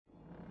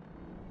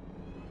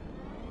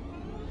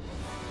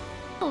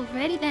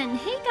Alrighty then,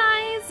 hey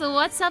guys,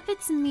 what's up?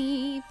 It's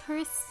me,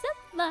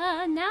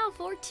 Priscilla. Now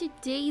for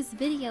today's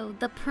video,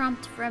 the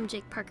prompt from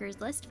Jake Parker's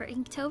list for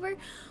Inktober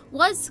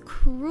was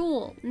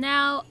cruel.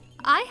 Now,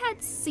 I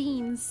had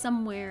seen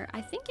somewhere,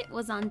 I think it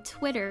was on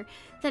Twitter,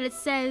 that it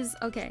says,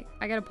 okay,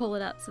 I gotta pull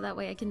it up so that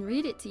way I can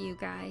read it to you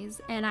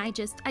guys, and I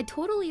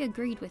totally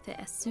agreed with it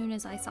as soon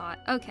as I saw it.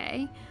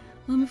 Okay,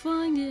 let me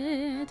find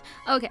it.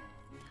 Okay.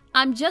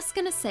 I'm just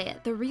gonna say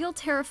it. The real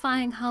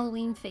terrifying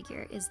Halloween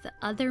figure is the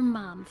other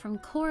mom from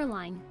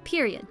Coraline,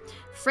 period.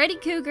 Freddy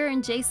Cougar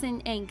and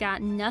Jason ain't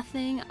got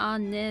nothing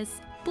on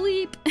this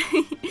bleep.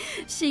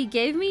 She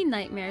gave me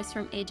nightmares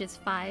from ages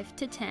 5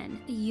 to 10.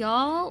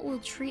 Y'all will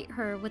treat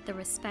her with the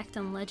respect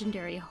and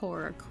legendary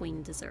horror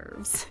queen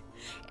deserves.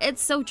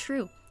 It's so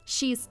true.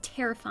 She's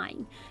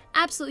terrifying.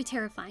 Absolutely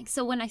terrifying.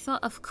 So when I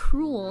thought of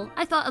cruel,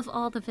 I thought of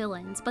all the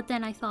villains, but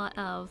then I thought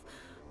of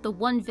the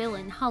one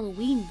villain,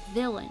 Halloween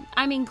villain.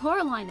 I mean,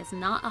 Coraline is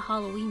not a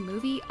Halloween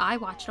movie. I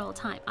watch it all the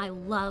time. I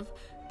love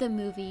the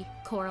movie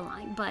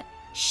Coraline, but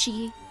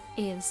she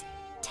is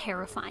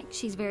terrifying.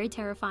 She's very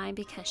terrifying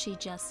because she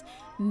just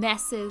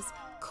messes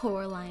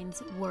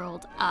Coraline's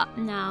world up.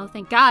 Now,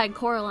 thank God,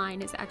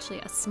 Coraline is actually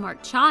a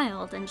smart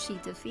child and she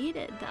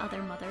defeated the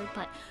other mother,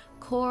 but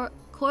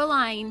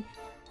Coraline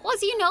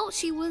was, you know,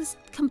 she was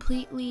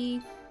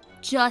completely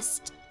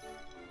just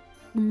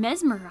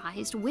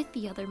mesmerized with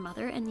the other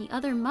mother, and the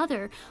other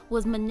mother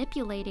was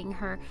manipulating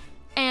her,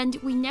 and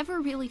we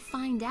never really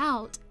find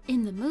out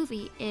in the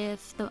movie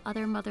if the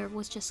other mother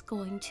was just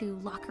going to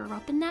lock her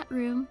up in that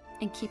room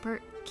and keep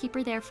her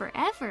there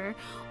forever,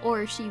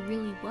 or if she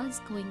really was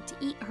going to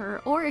eat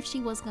her, or if she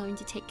was going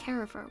to take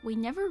care of her. We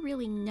never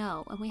really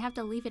know, and we have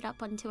to leave it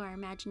up unto our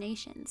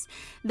imaginations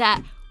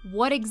that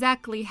what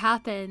exactly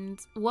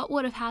happened, what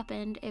would have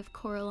happened if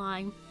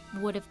Coraline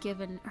would have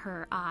given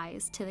her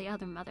eyes to the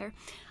other mother.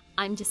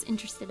 I'm just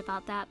interested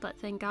about that, but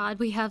thank God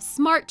we have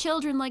smart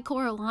children like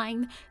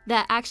Coraline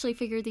that actually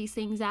figure these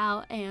things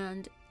out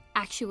and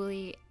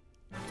actually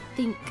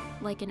think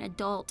like an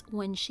adult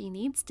when she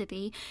needs to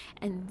be.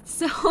 And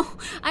so,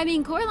 I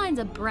mean, Coraline's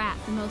a brat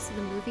for most of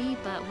the movie,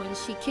 but when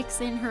she kicks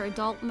in her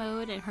adult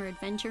mode and her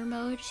adventure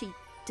mode, she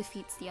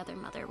defeats the other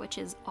mother, which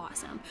is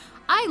awesome.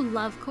 I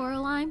love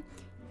Coraline.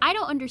 I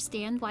don't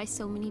understand why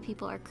so many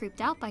people are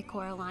creeped out by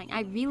Coraline.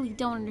 I really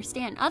don't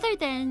understand, other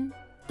than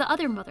the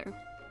other mother.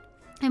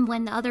 And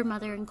when the other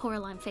mother and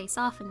Coraline face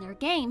off in their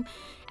game,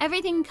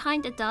 everything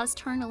kind of does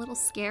turn a little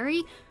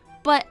scary,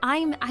 but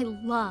I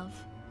love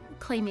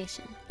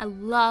claymation. I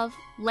love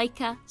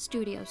Laika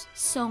Studios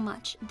so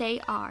much.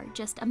 They are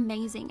just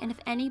amazing. And if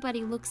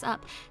anybody looks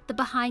up the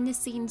behind the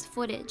scenes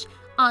footage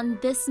on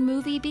this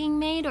movie being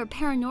made, or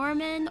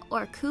Paranorman,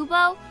 or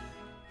Kubo,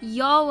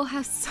 y'all will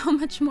have so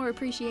much more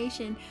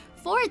appreciation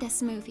for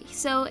this movie.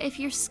 So if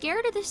you're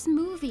scared of this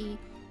movie,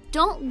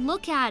 don't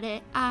look at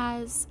it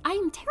as,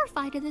 I'm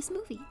terrified of this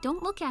movie.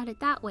 Don't look at it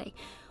that way.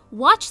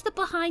 Watch the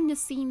behind the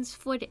scenes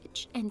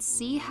footage and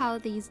see how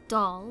these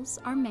dolls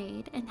are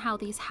made, and how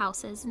these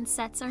houses and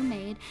sets are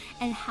made,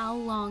 and how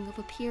long of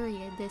a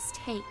period this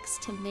takes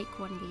to make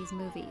one of these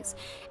movies.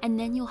 And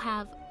then you'll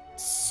have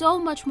so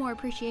much more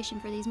appreciation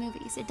for these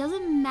movies. It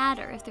doesn't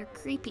matter if they're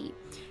creepy.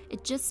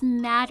 It just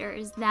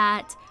matters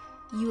that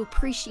you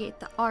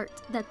appreciate the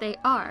art that they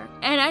are.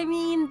 And I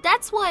mean,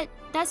 that's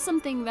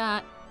something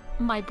that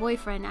my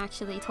boyfriend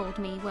actually told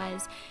me.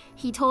 Was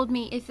he told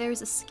me, if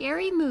there's a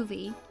scary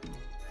movie,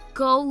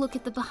 go look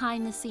at the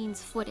behind the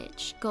scenes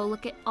footage. Go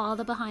look at all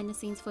the behind the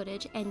scenes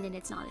footage, and then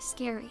it's not as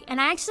scary. And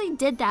I actually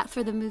did that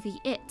for the movie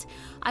It.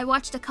 I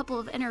watched a couple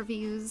of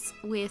interviews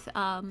with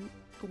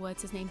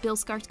what's his name, Bill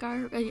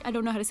Skarsgård. I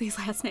don't know how to say his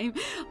last name,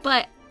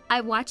 but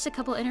I watched a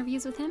couple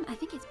interviews with him. I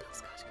think it's Bill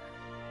Skarsgård.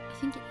 I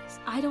think it is.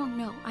 I don't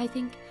know.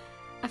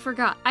 I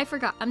forgot.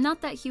 I'm not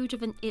that huge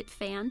of an It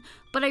fan,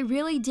 but I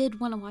really did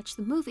want to watch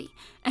the movie.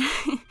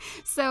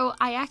 So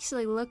I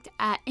actually looked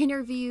at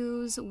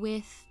interviews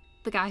with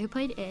the guy who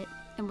played It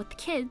and with the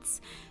kids.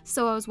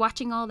 So I was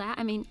watching all that.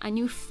 I mean, I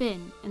knew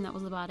Finn, and that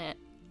was about it.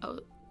 Oh,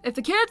 if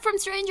the kid from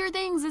Stranger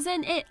Things is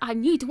in It, I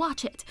need to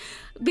watch it.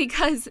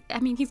 Because, I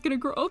mean, he's going to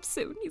grow up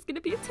soon. He's going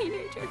to be a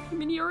teenager. I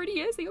mean, he already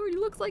is. He already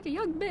looks like a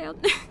young man.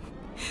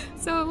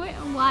 So I went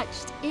and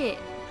watched It.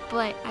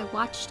 But I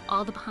watched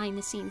all the behind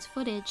the scenes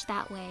footage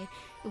that way.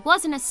 It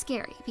wasn't as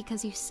scary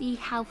because you see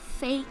how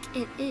fake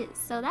it is.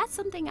 So that's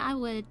something I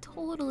would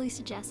totally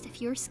suggest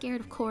if you're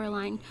scared of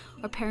Coraline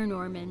or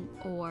Paranorman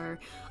or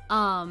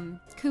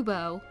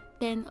Kubo.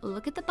 Then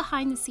look at the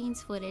behind the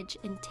scenes footage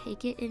and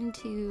take it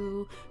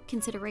into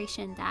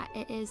consideration that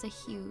it is a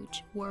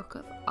huge work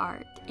of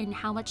art and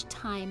how much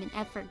time and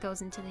effort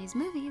goes into these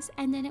movies,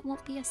 and then it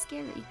won't be as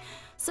scary.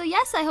 So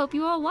yes, I hope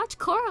you all watch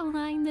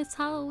Coraline this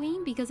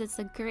Halloween because it's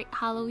a great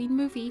Halloween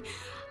movie.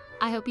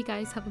 I hope you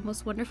guys have a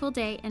most wonderful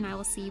day, and I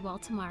will see you all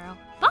tomorrow.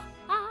 Bye!